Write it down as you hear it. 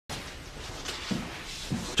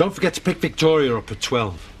Don't forget to pick Victoria up at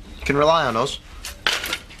 12. You can rely on us.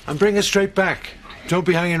 And bring her straight back. Don't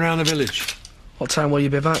be hanging around the village. What time will you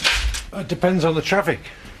be back? It depends on the traffic.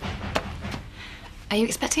 Are you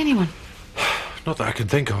expecting anyone? Not that I can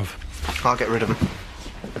think of. I'll get rid of him.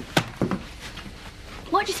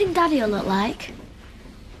 What do you think Daddy'll look like?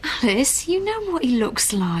 Alice, you know what he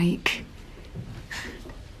looks like.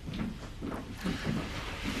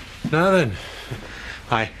 Now then.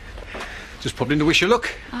 Hi. Just popped in to wish you luck.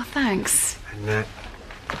 Oh, thanks. And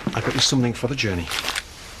I got you something for the journey.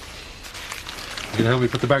 You can help me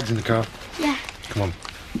put the bags in the car? Yeah. Come on.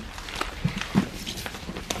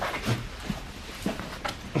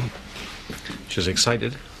 She's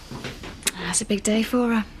excited. That's a big day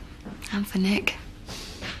for her. And for Nick.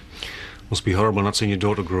 Must be horrible not seeing your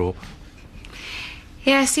daughter grow up.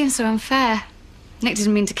 Yeah, it seems so unfair. Nick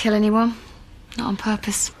didn't mean to kill anyone. Not on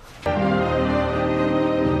purpose.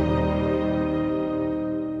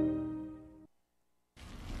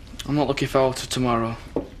 I'm not looking forward to tomorrow.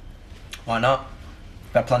 Why not?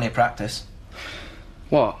 We've had plenty of practice.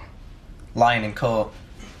 What? Lying in court.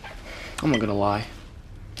 I'm not gonna lie.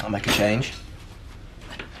 I'll make a change.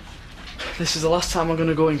 This is the last time I'm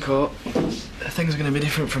gonna go in court. Things are gonna be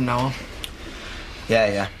different from now on.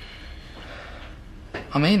 Yeah.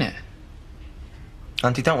 I mean it.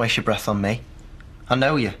 Auntie, don't waste your breath on me. I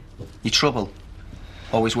know you. You're trouble.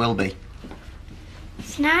 Always will be.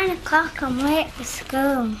 It's 9 o'clock. I'm late for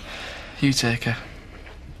school. You take her.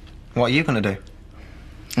 What are you going to do?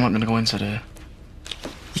 I'm not gonna go in today.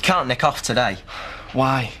 You can't nick off today.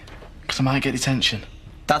 Why? Because I might get detention.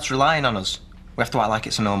 Dad's relying on us. We have to act like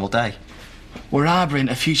it's a normal day. We're harbouring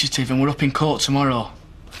a fugitive and we're up in court tomorrow.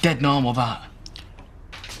 Dead normal, that.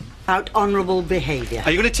 About honourable behaviour.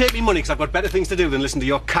 Are you going to take me money because I've got better things to do than listen to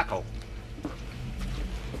your cackle?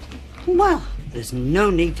 Well, there's no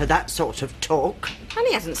need for that sort of talk. And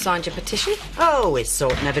he hasn't signed your petition. Oh, his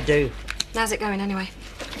sort never do. How's it going anyway?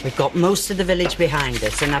 We've got most of the village behind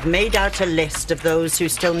us, and I've made out a list of those who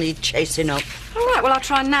still need chasing up. All right, well, I'll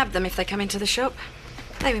try and nab them if they come into the shop.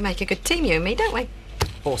 Hey, we make a good team, you and me, don't we?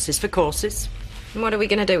 Horses for courses. And what are we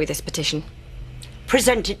going to do with this petition?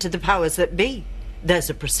 Present it to the powers that be. There's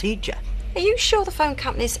a procedure. Are you sure the phone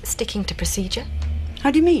company's sticking to procedure?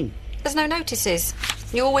 How do you mean? There's no notices.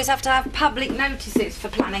 You always have to have public notices for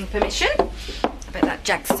planning permission. I bet that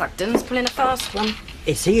Jack Sugden's pulling a fast one.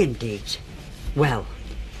 Is he indeed? Well,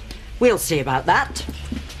 we'll see about that.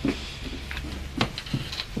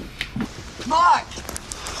 Mark!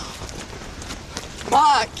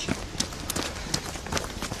 Mark!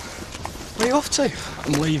 Where are you off to?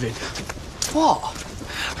 I'm leaving. What?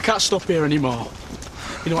 I can't stop here anymore.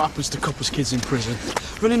 You know what happens to couples' kids in prison?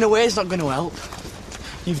 Running away is not going to help.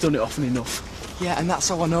 You've done it often enough. Yeah, and that's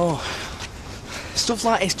how I know. Stuff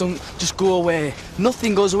like this don't just go away.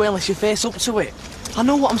 Nothing goes away unless you face up to it. I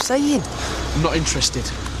know what I'm saying. I'm not interested.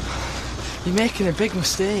 You're making a big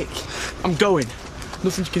mistake. I'm going.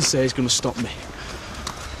 Nothing you can say is going to stop me.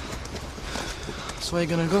 So where are you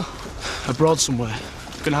going to go? Abroad somewhere.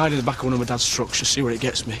 I'm going to hide in the back of one of my dad's trucks, just see where it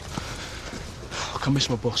gets me. I can miss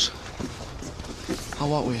my bus. I'll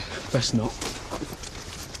walk with you. Best not.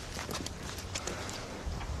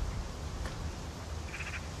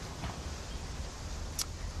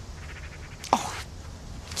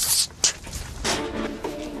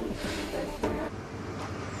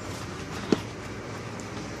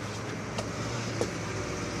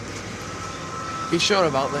 Are you sure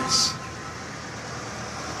about this?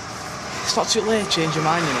 It's not too late to change your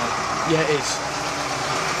mind, you know. Yeah, it is.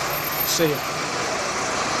 See ya.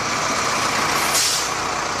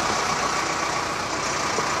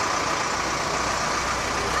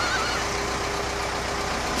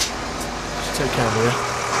 Just take care of her.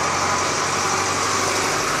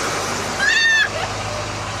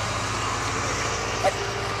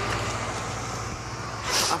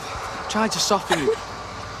 I've tried to stop him.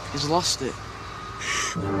 He's lost it.